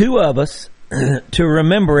takes two of us to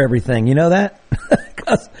remember everything. You know that?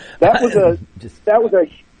 I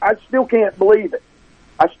still can't believe it.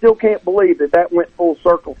 I still can't believe that went full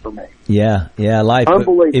circle for me. Yeah, life.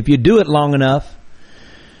 Unbelievable. If you do it long enough,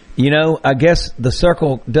 I guess the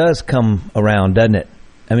circle does come around, doesn't it?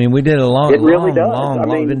 I mean, we did it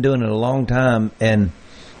we've been doing it a long time, and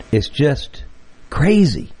it's just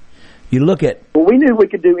crazy. You look at... Well, we knew we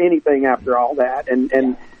could do anything after all that, and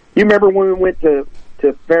you remember when we went to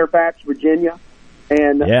Fairfax, Virginia,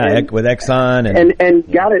 and with Exxon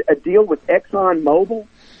and got a deal with Exxon Mobil,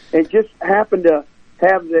 and just happened to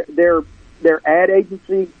have their ad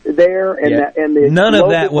agency there, and the none of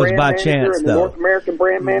that was by chance, and the North American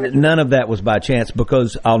brand manager. None of that was by chance,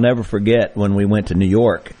 because I'll never forget when we went to New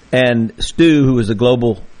York, and Stu, who was the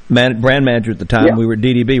global brand manager at the time, we were at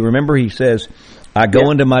DDB. Remember, he says, I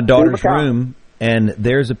go into my daughter's room, and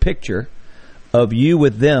there's a picture of you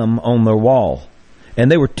with them on their wall. And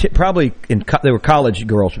they were they were college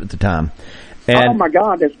girls at the time. And, oh my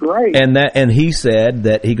God, that's great! And he said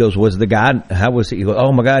that he goes, was the guy? How was he? He goes,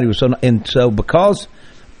 oh my God, he was so. And so because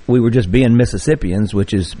we were just being Mississippians,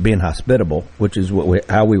 which is being hospitable, which is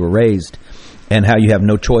how we were raised, and how you have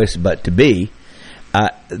no choice but to be.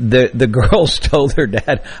 The girls told their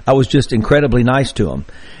dad I was just incredibly nice to him,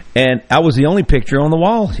 and I was the only picture on the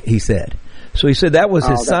wall. He said. So he said that was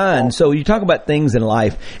his sign. Awesome. So you talk about things in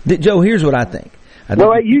life. Joe, here's what I think.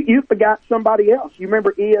 Well, you forgot somebody else. You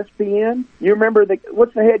remember ESPN? You remember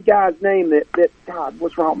what's the head guy's name that God,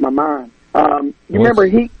 what's wrong with my mind? You remember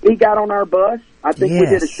he got on our bus? I think we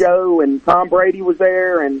did a show, and Tom Brady was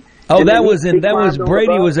there, and Brady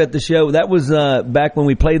was at the show. That was back when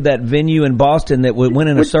we played that venue in Boston that went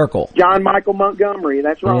in a circle. John Michael Montgomery,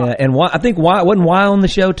 that's right. Yeah, and I think wasn't Y on the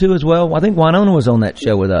show too as well. I think Winona was on that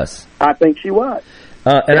show with us. I think she was.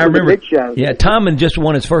 And I remember, Tom had just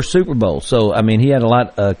won his first Super Bowl, so I mean he had a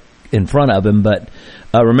lot in front of him. But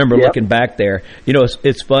I remember looking back there.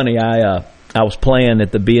 It's funny. I was playing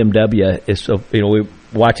at the BMW. We were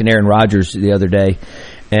watching Aaron Rodgers the other day,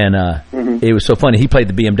 and it was so funny. He played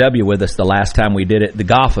the BMW with us the last time we did it, the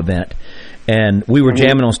golf event, and we were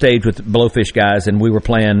jamming on stage with the Blowfish guys, and we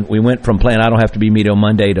went from playing I Don't Have to Be Meat on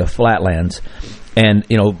Monday to Flatlands. And,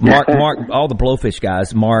 Mark, all the Blowfish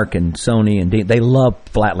guys, Mark and Sony and Dean, they love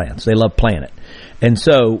Flatlands. They love playing it. And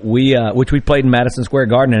so which we played in Madison Square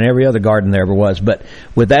Garden and every other garden there ever was. But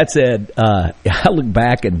with that said, I look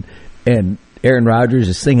back and Aaron Rodgers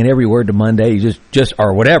is singing every word to Monday. He's just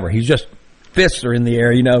or whatever. He's just fists are in the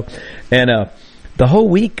air, And the whole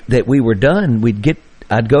week that we were done,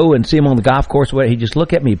 I'd go and see him on the golf course. He'd just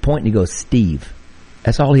look at me, point, and he'd go, Steve.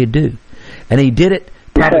 That's all he'd do. And he did it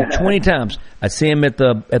probably 20 times. I'd see him at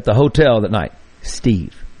the hotel that night.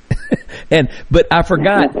 Steve. But I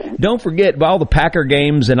forgot. Don't forget all the Packer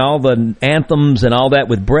games and all the anthems and all that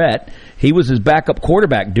with Brett. He was his backup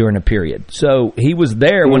quarterback during a period. So he was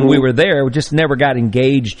there when we were there. We just never got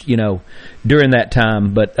engaged, during that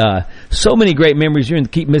time. But so many great memories here in the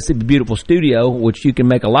Keep Mississippi Beautiful studio, which you can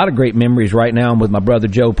make a lot of great memories right now. I'm with my brother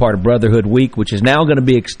Joe, part of Brotherhood Week, which is now going to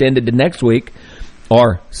be extended to next week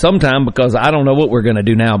or sometime, because I don't know what we're going to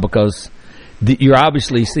do now, because you're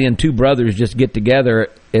obviously seeing two brothers just get together.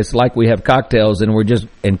 It's like we have cocktails and we're just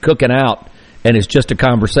cooking out, and it's just a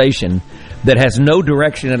conversation that has no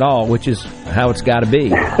direction at all, which is how it's got to be.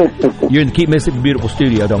 You're in the Keep Mississippi Beautiful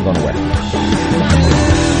studio. Don't go away.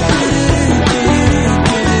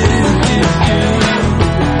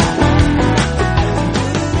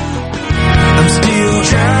 I'm still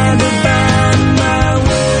trying to find my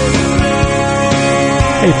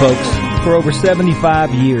way. Hey, folks. For over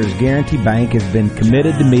 75 years, Guarantee Bank has been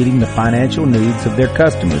committed to meeting the financial needs of their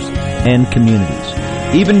customers and communities.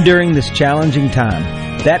 Even during this challenging time,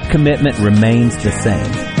 that commitment remains the same.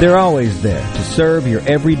 They're always there to serve your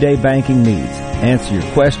everyday banking needs, answer your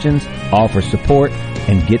questions, offer support,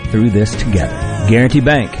 and get through this together. Guarantee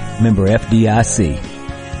Bank, member FDIC.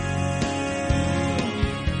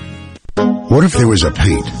 What if there was a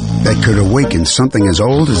paint that could awaken something as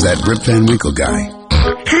old as that Rip Van Winkle guy?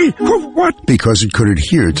 Hey, what? Because it could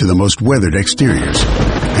adhere to the most weathered exteriors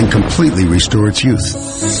and completely restore its youth.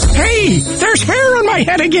 Hey, there's hair on my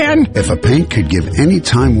head again! If a paint could give any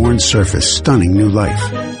time-worn surface stunning new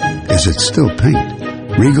life, is it still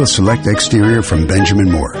paint? Regal Select Exterior from Benjamin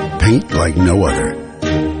Moore. Paint like no other.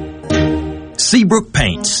 Seabrook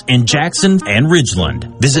Paints in Jackson and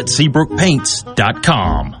Ridgeland. Visit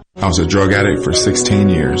SeabrookPaints.com. I was a drug addict for 16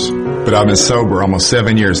 years, but I've been sober almost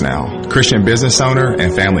 7 years now. Christian business owner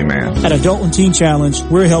and family man. At Adult and Teen Challenge,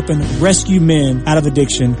 we're helping rescue men out of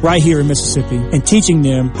addiction right here in Mississippi and teaching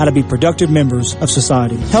them how to be productive members of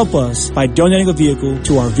society. Help us by donating a vehicle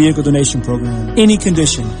to our vehicle donation program. Any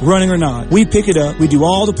condition, running or not, we pick it up, we do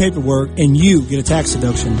all the paperwork, and you get a tax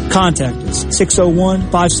deduction. Contact us,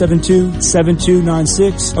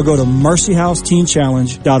 601-572-7296, or go to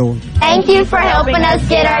mercyhouseteenchallenge.org. Thank you for helping us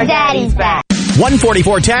get our daddies back.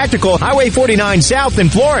 144 Tactical, Highway 49 South in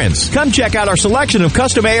Florence. Come check out our selection of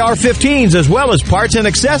custom AR-15s as well as parts and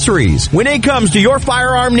accessories. When it comes to your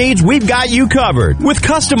firearm needs, we've got you covered with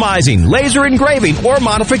customizing, laser engraving, or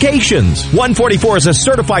modifications. 144 is a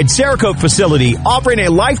certified Cerakote facility offering a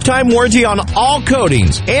lifetime warranty on all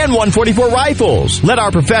coatings and 144 rifles. Let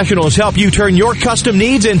our professionals help you turn your custom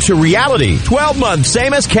needs into reality. 12 months,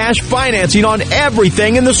 same as cash financing on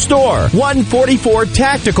everything in the store.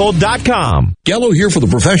 144tactical.com. Gallo here for the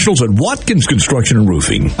professionals at Watkins Construction and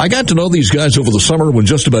Roofing. I got to know these guys over the summer when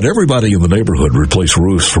just about everybody in the neighborhood replaced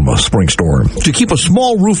roofs from a spring storm. To keep a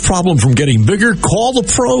small roof problem from getting bigger, call the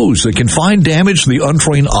pros that can find damage the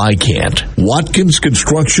untrained eye can't. Watkins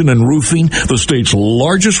Construction and Roofing, the state's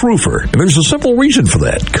largest roofer. And there's a simple reason for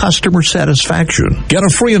that. Customer satisfaction. Get a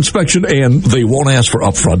free inspection and they won't ask for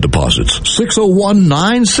upfront deposits.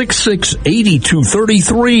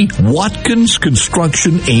 601-966-8233.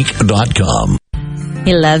 WatkinsConstructionInc.com.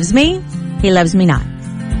 He loves me. He loves me not.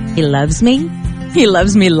 He loves me. He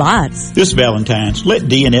loves me lots. This Valentine's, let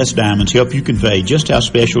D&S Diamonds help you convey just how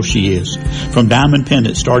special she is. From diamond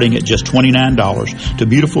pendants starting at just $29 to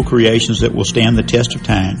beautiful creations that will stand the test of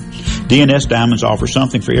time. D&S Diamonds offers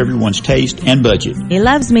something for everyone's taste and budget. He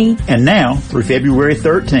loves me. And now, through February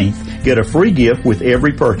 13th, get a free gift with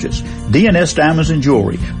every purchase. D&S Diamonds and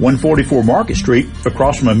Jewelry, 144 Market Street,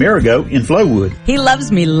 across from Amerigo in Flowood. He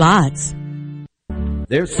loves me lots.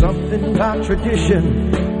 There's something about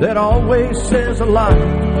tradition that always says a lot.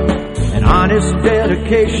 An honest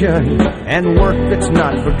dedication and work that's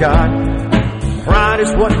not forgot. Pride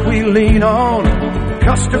is what we lean on.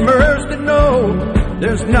 Customers that know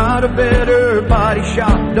there's not a better body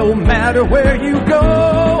shop no matter where you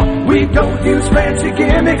go. We don't use fancy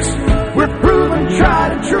gimmicks. We're proven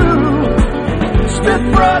tried and true.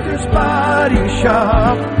 Smith Brothers Body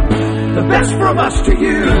Shop. The best from us to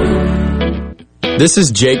you. This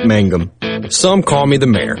is Jake Mangum. Some call me the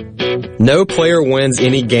mayor. No player wins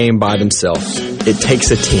any game by themselves. It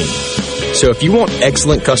takes a team. So if you want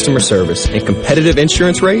excellent customer service and competitive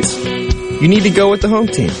insurance rates, you need to go with the home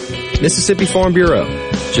team, Mississippi Farm Bureau,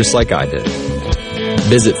 just like I did.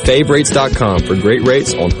 Visit favrates.com for great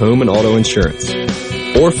rates on home and auto insurance.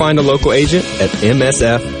 Or find a local agent at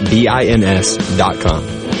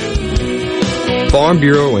msfbins.com. Farm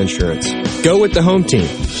Bureau Insurance. Go with the home team.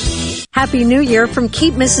 Happy New Year from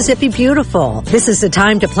Keep Mississippi Beautiful. This is the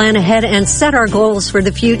time to plan ahead and set our goals for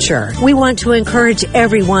the future. We want to encourage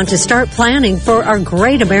everyone to start planning for our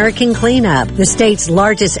Great American Cleanup, the state's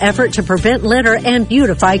largest effort to prevent litter and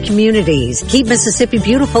beautify communities. Keep Mississippi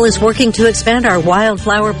Beautiful is working to expand our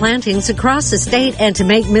wildflower plantings across the state and to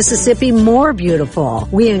make Mississippi more beautiful.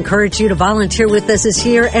 We encourage you to volunteer with us this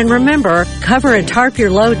year, and remember, cover and tarp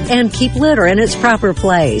your load and keep litter in its proper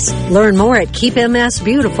place. Learn more at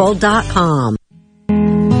keepmsbeautiful.com.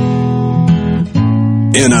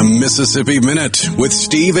 In a Mississippi Minute with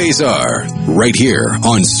Steve Azar, right here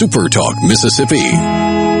on Super Talk Mississippi.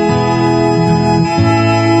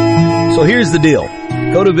 So here's the deal.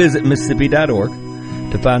 Go to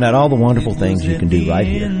visitmississippi.org to find out all the wonderful things you can do right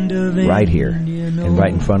here, and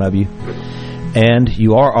right in front of you. And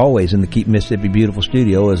you are always in the Keep Mississippi Beautiful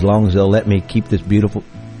studio as long as they'll let me keep this beautiful,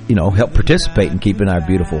 help participate in keeping our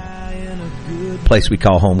beautiful place we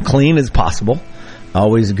call home clean as possible.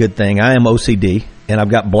 Always a good thing. I am OCD, and I've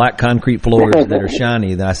got black concrete floors that are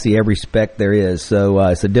shiny that I see every speck there is, so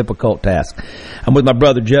it's a difficult task. I'm with my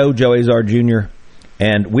brother Joe Azar Jr.,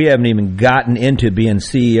 and we haven't even gotten into being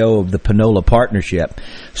CEO of the Panola Partnership.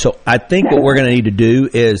 So I think what we're going to need to do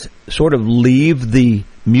is sort of leave the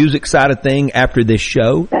music side of thing after this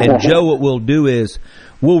show, and Joe, what we'll do is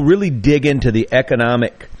we'll really dig into the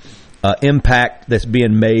economic impact that's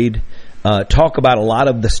being made. Talk about a lot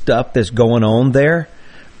of the stuff that's going on there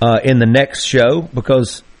in the next show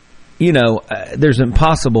because, there's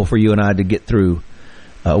impossible for you and I to get through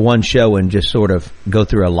one show and just sort of go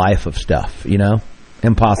through a life of stuff,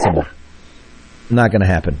 Impossible. Not going to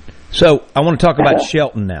happen. So I want to talk about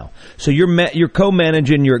Shelton now. So you're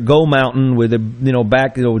co-managing. You're at Gold Mountain with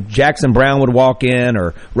Jackson Brown would walk in,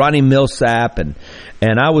 or Ronnie Millsap, and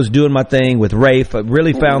I was doing my thing with Rafe. I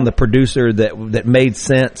really found the producer that made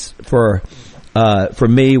sense for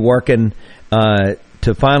me working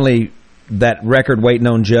to finally that record Waiting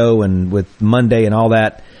on Joe, and with Monday and all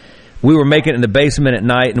that. We were making it in the basement at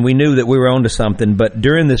night, and we knew that we were onto something. But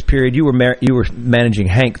during this period, you were managing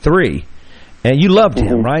Hank 3. And you loved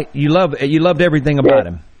him, right? You loved everything about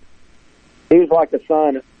him. He was like a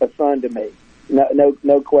son to me.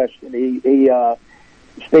 No question.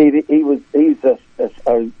 Steve, he's a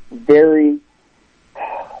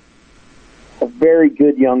very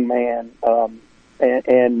good young man.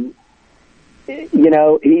 And you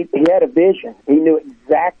know, he had a vision. He knew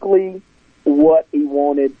exactly what he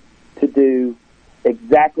wanted to do,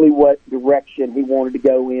 exactly what direction he wanted to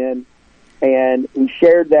go in, and he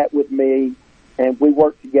shared that with me. And we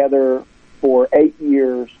worked together for 8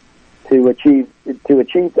 years to achieve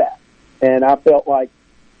that. And I felt like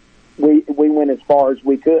we went as far as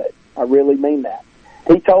we could. I really mean that.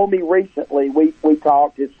 He told me recently, we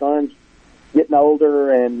talked, his son's getting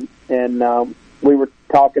older, and we were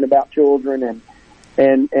talking about children,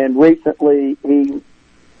 and recently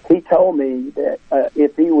he told me that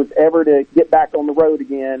if he was ever to get back on the road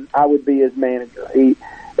again, I would be his manager.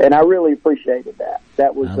 And I really appreciated that.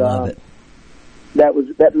 That was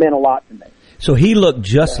that meant a lot to me. So he looked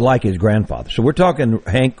just like his grandfather. So we're talking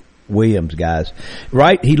Hank Williams, guys,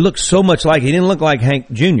 right? He looked so much like, he didn't look like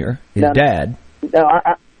Hank Jr., his dad. No,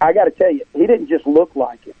 I got to tell you, he didn't just look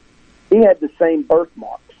like him. He had the same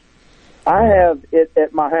birthmarks. I have it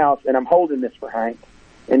at my house, and I'm holding this for Hank,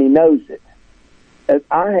 and he knows it.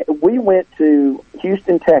 We went to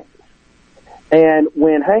Houston, Texas, and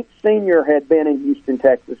when Hank Sr. had been in Houston,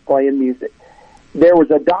 Texas, playing music, there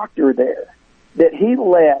was a doctor there that he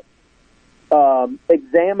let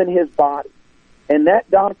examine his body. And that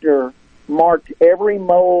doctor marked every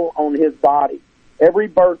mole on his body, every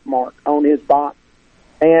birthmark on his body,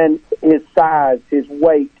 and his size, his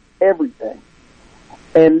weight, everything.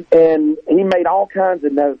 And he made all kinds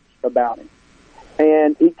of notes about him.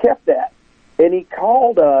 And he kept that. And he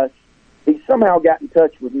called us. He somehow got in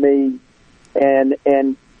touch with me and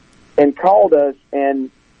called us, and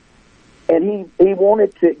he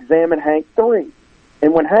wanted to examine Hank 3.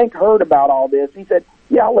 And when Hank heard about all this, he said,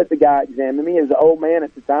 yeah, I'll let the guy examine me. He was an old man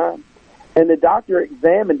at the time. And the doctor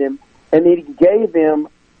examined him, and he gave him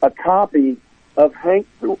a copy of Hank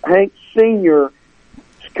Sr.'s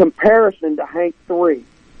comparison to Hank 3.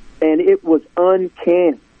 And it was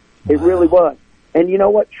uncanny. It really was. And you know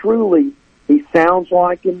what? Truly, he sounds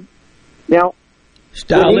like him. Now,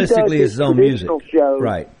 stylistically, his own music. Show,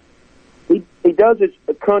 right. He does his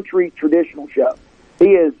country traditional show.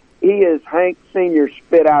 He is Hank Sr.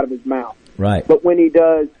 spit out of his mouth. Right. But when he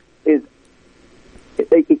does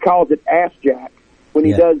he calls it Ass Jack. When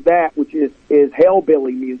he does that, which is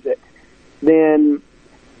hellbilly music, then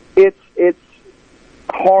it's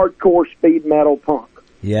hardcore speed metal punk.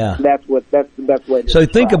 Yeah. That's the best way to So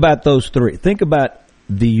describe think about those three. Think about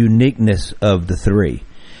the uniqueness of the three.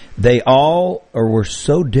 They all were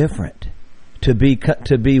so different to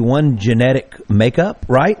be one genetic makeup,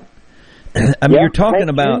 right? I mean, you're talking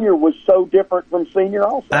Hank about Jr. was so different from Senior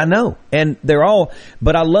also. I know, and they're all,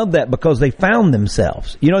 but I love that because they found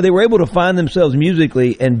themselves. You know, they were able to find themselves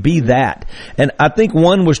musically and be that. And I think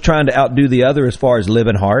one was trying to outdo the other as far as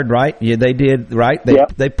living hard, right? Yeah, they did, right?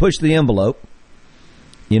 They pushed the envelope.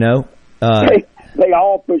 You know, they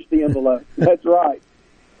all pushed the envelope. That's right.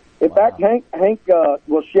 In fact, Hank,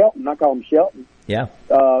 Shelton. I call him Shelton. Yeah.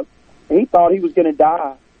 He thought he was going to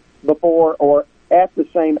die before or at the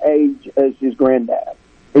same age as his granddad.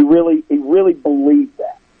 He really believed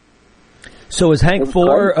that. So is Hank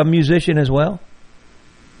Fuller a musician as well?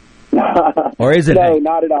 Or is it? No, Hank?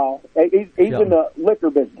 not at all. He's in the liquor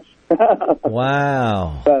business.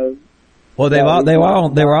 Wow. So, well, they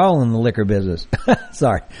were all in the liquor business.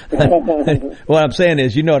 Sorry. What I'm saying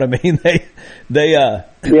is, you know what I mean.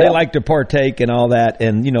 They like to partake in all that,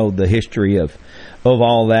 and you know the history of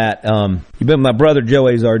all that. You've been my brother Joe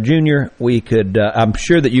Azar Jr. We could. I'm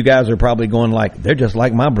sure that you guys are probably going like they're just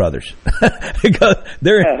like my brothers because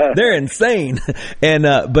they're insane. And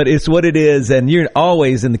but it's what it is. And you're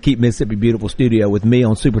always in the Keep Mississippi Beautiful studio with me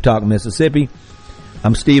on Super Talk Mississippi.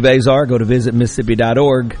 I'm Steve Azar. Go to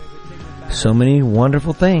visitmississippi.org. So many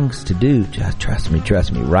wonderful things to do. Just trust me,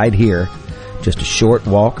 right here. Just a short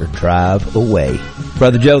walk or drive away.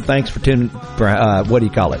 Brother Joe, thanks for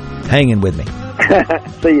hanging with me.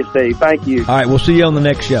 See you, Steve. Thank you. All right, we'll see you on the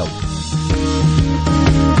next show.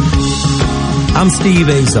 I'm Steve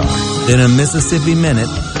Azar. In a Mississippi Minute,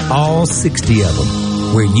 all 60 of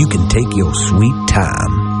them, where you can take your sweet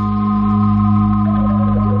time.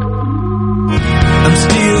 I'm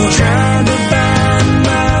still trying to find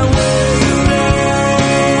my way.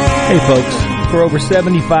 Hey folks, for over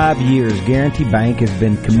 75 years, Guarantee Bank has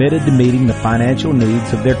been committed to meeting the financial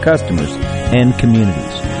needs of their customers and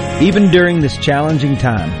communities. Even during this challenging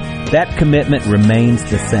time, that commitment remains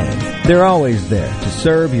the same. They're always there to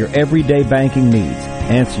serve your everyday banking needs,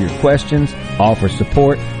 answer your questions, offer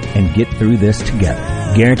support, and get through this together.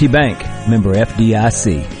 Guarantee Bank, member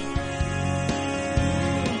FDIC.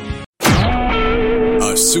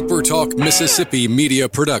 A SuperTalk Mississippi media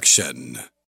production.